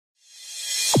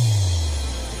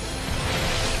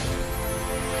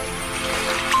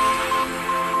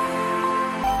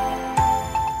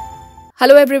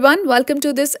Hello everyone, welcome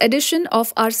to this edition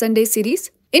of our Sunday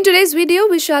series. In today's video,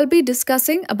 we shall be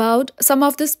discussing about some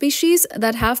of the species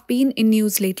that have been in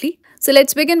news lately. So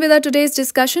let's begin with our today's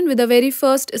discussion with the very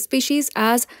first species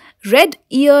as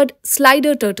red-eared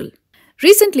slider turtle.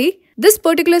 Recently, this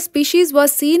particular species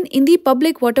was seen in the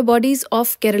public water bodies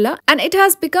of Kerala and it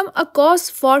has become a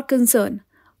cause for concern.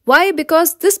 Why?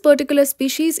 Because this particular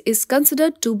species is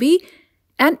considered to be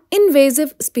an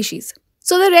invasive species.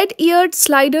 So the red-eared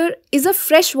slider is a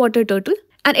freshwater turtle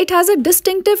and it has a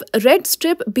distinctive red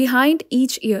strip behind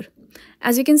each ear.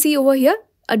 As you can see over here,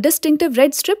 a distinctive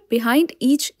red strip behind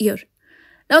each ear.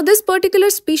 Now this particular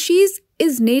species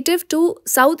is native to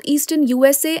southeastern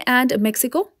USA and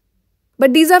Mexico.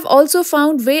 But these have also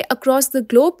found way across the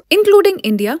globe, including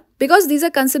India, because these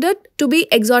are considered to be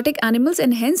exotic animals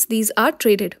and hence these are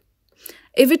traded.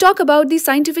 If we talk about the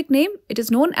scientific name, it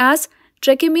is known as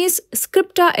Trichomes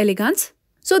scripta elegans.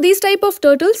 So these type of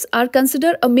turtles are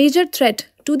considered a major threat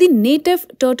to the native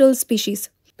turtle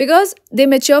species because they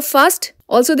mature fast,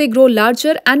 also they grow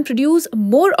larger and produce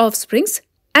more offsprings,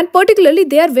 and particularly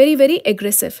they are very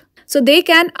aggressive. So they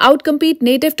can outcompete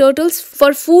native turtles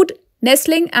for food,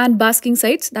 nestling and basking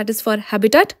sites, that is for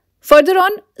habitat. Further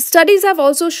on, studies have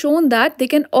also shown that they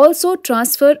can also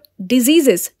transfer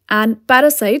diseases and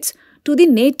parasites to the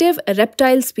native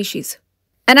reptile species.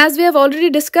 And as we have already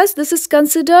discussed, this is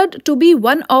considered to be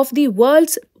one of the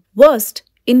world's worst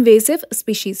invasive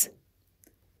species.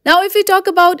 Now, if we talk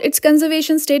about its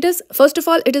conservation status, first of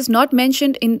all, it is not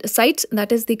mentioned in CITES,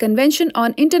 that is the Convention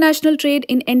on International Trade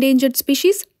in Endangered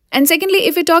Species. And secondly,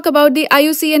 if we talk about the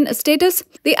IUCN status,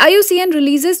 the IUCN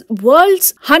releases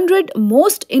world's 100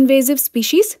 most invasive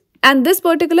species. And this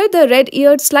particular, the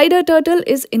red-eared slider turtle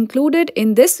is included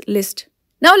in this list.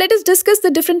 Now let us discuss the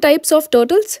different types of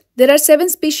turtles. There are 7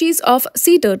 species of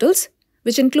sea turtles,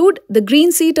 which include the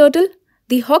green sea turtle,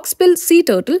 the hawksbill sea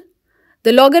turtle,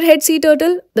 the loggerhead sea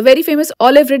turtle, the very famous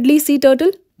olive ridley sea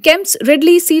turtle, Kemp's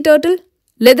ridley sea turtle,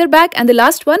 leatherback, and the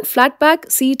last one,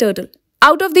 flatback sea turtle.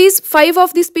 Out of these, 5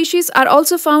 of these species are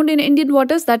also found in Indian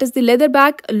waters, that is the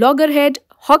leatherback, loggerhead,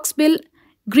 hawksbill,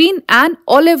 green and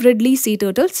olive ridley sea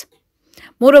turtles.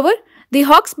 Moreover, the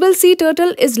hawksbill sea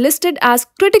turtle is listed as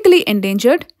critically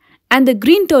endangered and the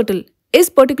green turtle is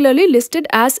particularly listed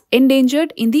as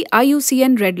endangered in the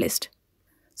IUCN Red List.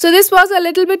 So this was a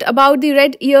little bit about the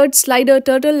red-eared slider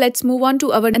turtle. Let's move on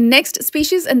to our next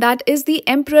species, and that is the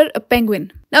emperor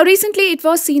penguin. Now recently it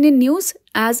was seen in news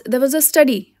as there was a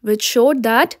study which showed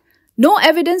that no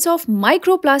evidence of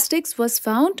microplastics was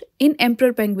found in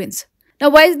emperor penguins. Now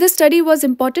why this study was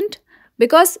important?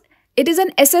 Because it is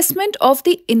an assessment of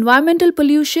the environmental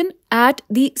pollution at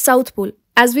the South Pole.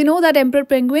 As we know that emperor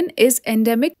penguin is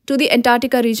endemic to the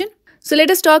Antarctica region. So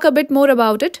let us talk a bit more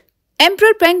about it.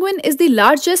 Emperor penguin is the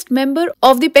largest member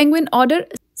of the penguin order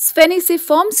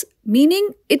Spheniciformes,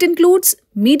 meaning it includes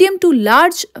medium to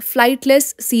large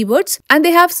flightless seabirds, and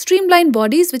they have streamlined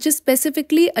bodies which is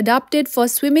specifically adapted for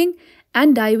swimming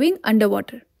and diving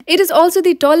underwater. It is also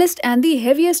the tallest and the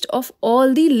heaviest of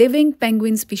all the living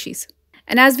penguin species.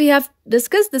 And as we have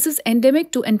discussed, this is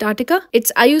endemic to Antarctica.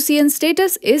 Its IUCN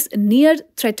status is near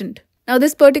threatened. Now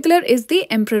this particular is the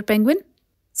emperor penguin.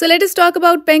 So let us talk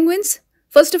about penguins.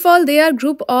 First of all, they are a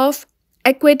group of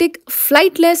aquatic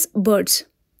flightless birds.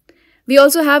 We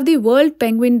also have the World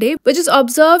Penguin Day, which is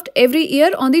observed every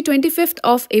year on the 25th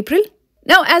of April.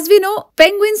 Now as we know,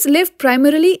 penguins live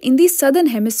primarily in the southern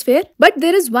hemisphere, but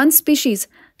there is one species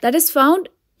that is found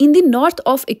in the north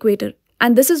of equator.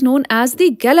 And this is known as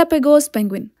the Galapagos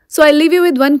penguin. So I'll leave you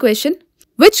with one question.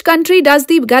 Which country does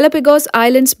the Galapagos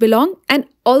Islands belong, and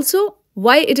also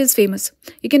why it is famous?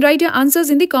 You can write your answers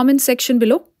in the comment section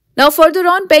below. Now further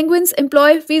on, penguins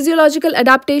employ physiological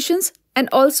adaptations and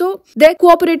also their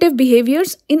cooperative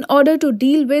behaviors in order to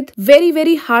deal with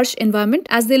very harsh environment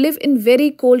as they live in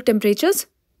very cold temperatures.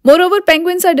 Moreover,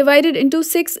 penguins are divided into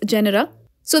 6 genera.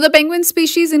 So the penguin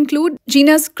species include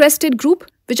genus crested group,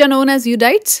 which are known as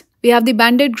Eudites. We have the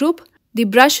banded group, the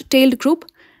brush-tailed group.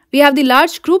 We have the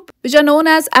large group, which are known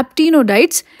as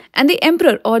Aptenodytes, and the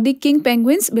emperor or the king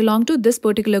penguins belong to this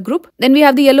particular group. Then we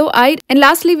have the yellow-eyed, and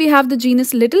lastly we have the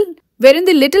genus little, wherein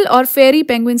the little or fairy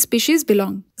penguin species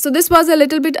belong. So this was a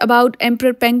little bit about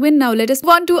emperor penguin. Now let us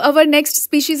move on to our next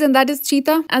species, and that is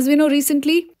cheetah. As we know,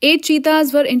 recently 8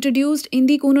 cheetahs were introduced in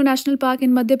the Kuno National Park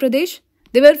in Madhya Pradesh.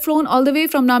 They were flown all the way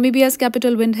from Namibia's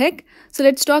capital Windhoek. So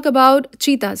let's talk about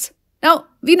cheetahs. Now,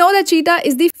 we know that cheetah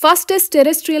is the fastest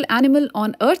terrestrial animal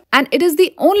on earth and it is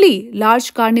the only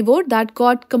large carnivore that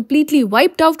got completely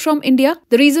wiped out from India.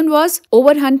 The reason was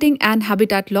overhunting and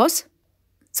habitat loss.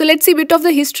 So let's see a bit of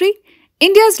the history.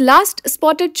 India's last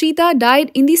spotted cheetah died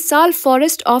in the Sal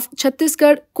forest of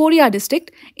Chhattisgarh, Korea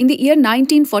district in the year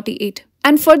 1948.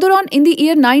 And further on in the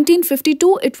year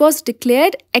 1952, it was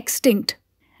declared extinct.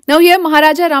 Now here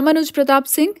Maharaja Ramanuj Pratap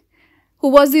Singh, who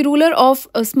was the ruler of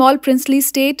a small princely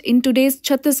state in today's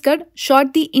Chhattisgarh,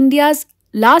 shot the India's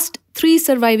last 3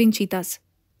 surviving cheetahs.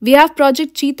 We have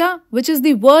Project Cheetah, which is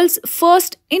the world's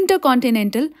first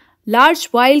intercontinental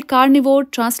large wild carnivore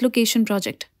translocation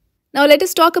project. Now let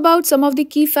us talk about some of the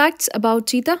key facts about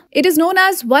cheetah. It is known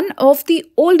as one of the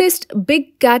oldest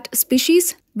big cat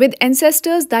species with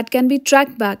ancestors that can be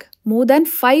tracked back more than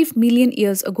 5 million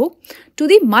years ago to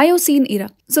the Miocene era.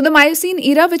 So the Miocene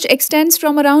era, which extends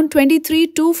from around 23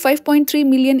 to 5.3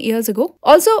 million years ago.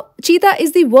 Also, cheetah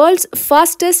is the world's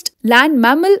fastest land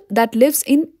mammal that lives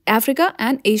in Africa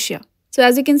and Asia. So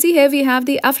as you can see here, we have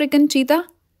the African cheetah.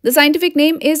 The scientific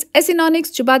name is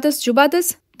Acinonyx jubatus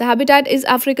jubatus. The habitat is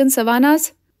African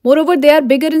savannas. Moreover, they are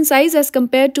bigger in size as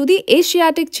compared to the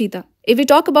Asiatic cheetah. If we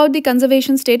talk about the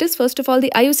conservation status, first of all,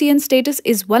 the IUCN status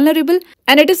is vulnerable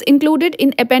and it is included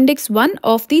in Appendix 1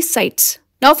 of the CITES.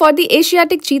 Now for the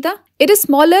Asiatic cheetah, it is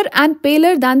smaller and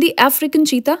paler than the African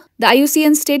cheetah. The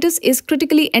IUCN status is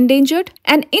critically endangered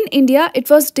and in India,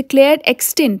 it was declared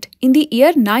extinct in the year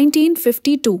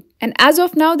 1952. And as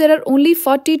of now, there are only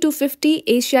 40 to 50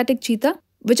 Asiatic cheetah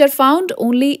which are found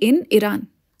only in Iran.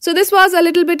 So this was a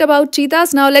little bit about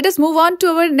cheetahs. Now let us move on to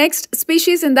our next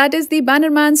species, and that is the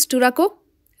Bannerman's Turaco.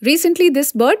 Recently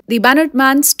this bird, the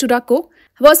Bannerman's Turaco,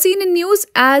 was seen in news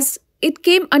as it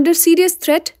came under serious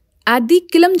threat at the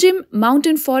Kilimjim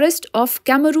mountain forest of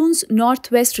Cameroon's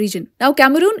northwest region. Now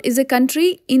Cameroon is a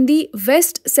country in the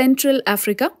West Central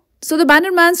Africa. So the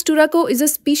Bannerman's Turaco is a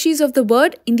species of the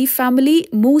bird in the family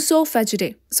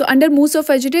Musophagidae. So under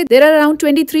Musophagidae, there are around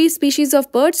 23 species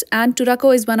of birds and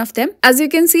Turaco is one of them. As you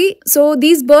can see, so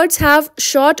these birds have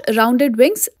short rounded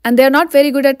wings and they are not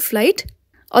very good at flight.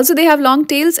 Also they have long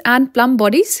tails and plump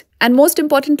bodies. And most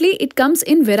importantly, it comes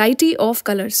in variety of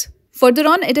colors. Further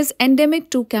on, it is endemic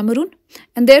to Cameroon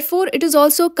and therefore it is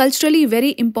also culturally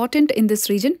very important in this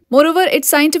region. Moreover, its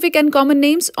scientific and common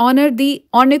names honor the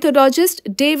ornithologist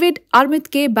David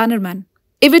Armith K. Bannerman.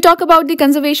 If we talk about the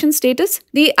conservation status,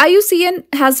 the IUCN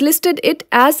has listed it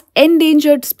as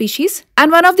endangered species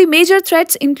and one of the major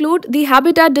threats include the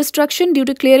habitat destruction due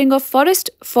to clearing of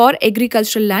forest for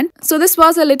agricultural land. So this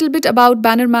was a little bit about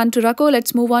Bannerman Turaco.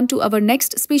 Let's move on to our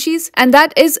next species and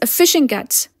that is fishing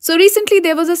cats. So recently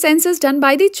there was a census done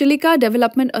by the Chilica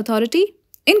Development Authority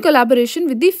in collaboration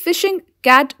with the Fishing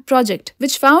Cat Project,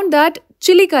 which found that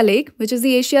Chilica Lake, which is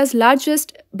the Asia's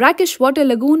largest brackish water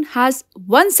lagoon, has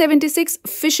 176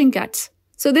 fishing cats.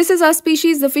 So this is our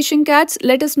species, the fishing cats.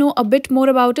 Let us know a bit more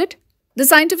about it. The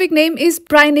scientific name is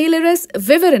Prinalerus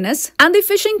viverinus and the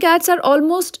fishing cats are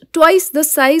almost twice the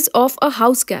size of a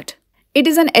house cat. It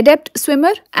is an adept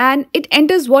swimmer and it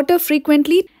enters water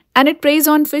frequently and it preys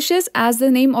on fishes, as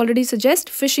the name already suggests,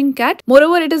 fishing cat.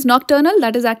 Moreover, it is nocturnal,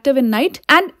 that is active in night.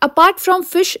 And apart from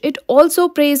fish, it also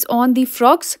preys on the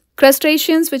frogs,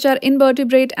 crustaceans, which are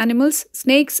invertebrate animals,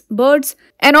 snakes, birds,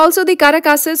 and also the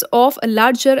carcasses of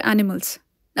larger animals.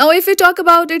 Now, if we talk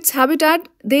about its habitat,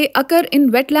 they occur in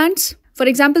wetlands. For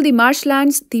example, the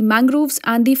marshlands, the mangroves,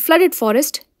 and the flooded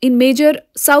forest in major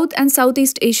South and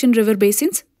Southeast Asian river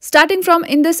basins, starting from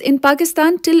Indus in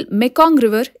Pakistan till Mekong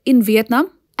River in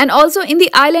Vietnam, and also in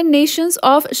the island nations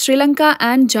of Sri Lanka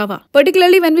and Java.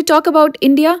 Particularly when we talk about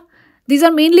India, these are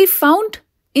mainly found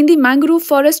in the mangrove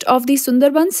forest of the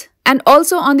Sundarbans and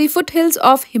also on the foothills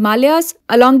of Himalayas,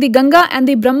 along the Ganga and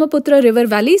the Brahmaputra river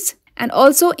valleys, and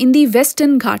also in the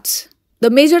Western Ghats.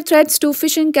 The major threats to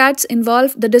fishing cats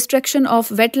involve the destruction of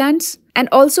wetlands and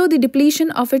also the depletion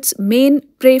of its main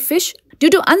prey fish due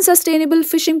to unsustainable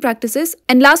fishing practices,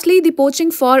 and lastly, the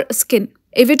poaching for skin.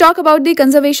 If we talk about the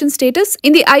conservation status,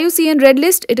 in the IUCN Red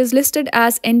List, it is listed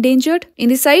as endangered. In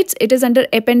the CITES, it is under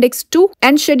Appendix 2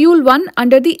 and Schedule 1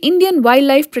 under the Indian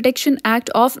Wildlife Protection Act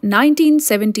of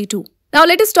 1972. Now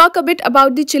let us talk a bit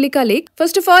about the Chilica Lake.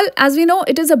 First of all, as we know,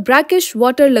 it is a brackish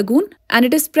water lagoon and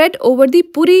it is spread over the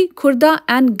Puri, Khurda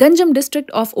and Ganjam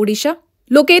district of Odisha.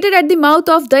 Located at the mouth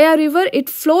of Daya River, it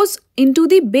flows into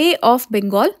the Bay of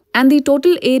Bengal and the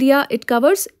total area it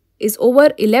covers is over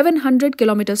 1100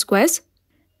 km squares.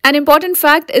 An important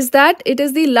fact is that it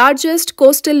is the largest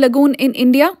coastal lagoon in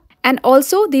India and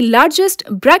also the largest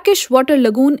brackish water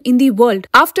lagoon in the world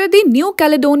after the New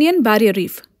Caledonian Barrier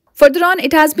Reef. Further on,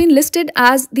 it has been listed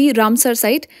as the Ramsar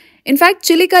site. In fact,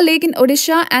 Chilica Lake in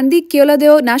Odisha and the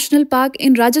Keoladeo National Park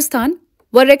in Rajasthan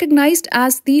were recognized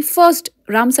as the first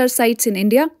Ramsar sites in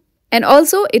India. And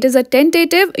also, it is a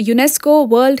tentative UNESCO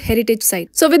World Heritage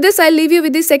Site. So with this, I'll leave you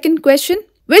with the second question,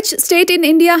 Which state in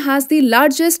India has the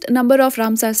largest number of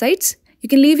Ramsar sites? You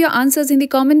can leave your answers in the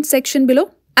comment section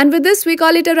below. And with this, we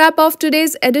call it a wrap of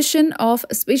today's edition of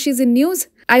Species in News.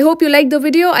 I hope you liked the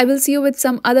video. I will see you with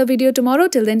some other video tomorrow.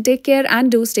 Till then, take care and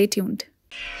do stay tuned.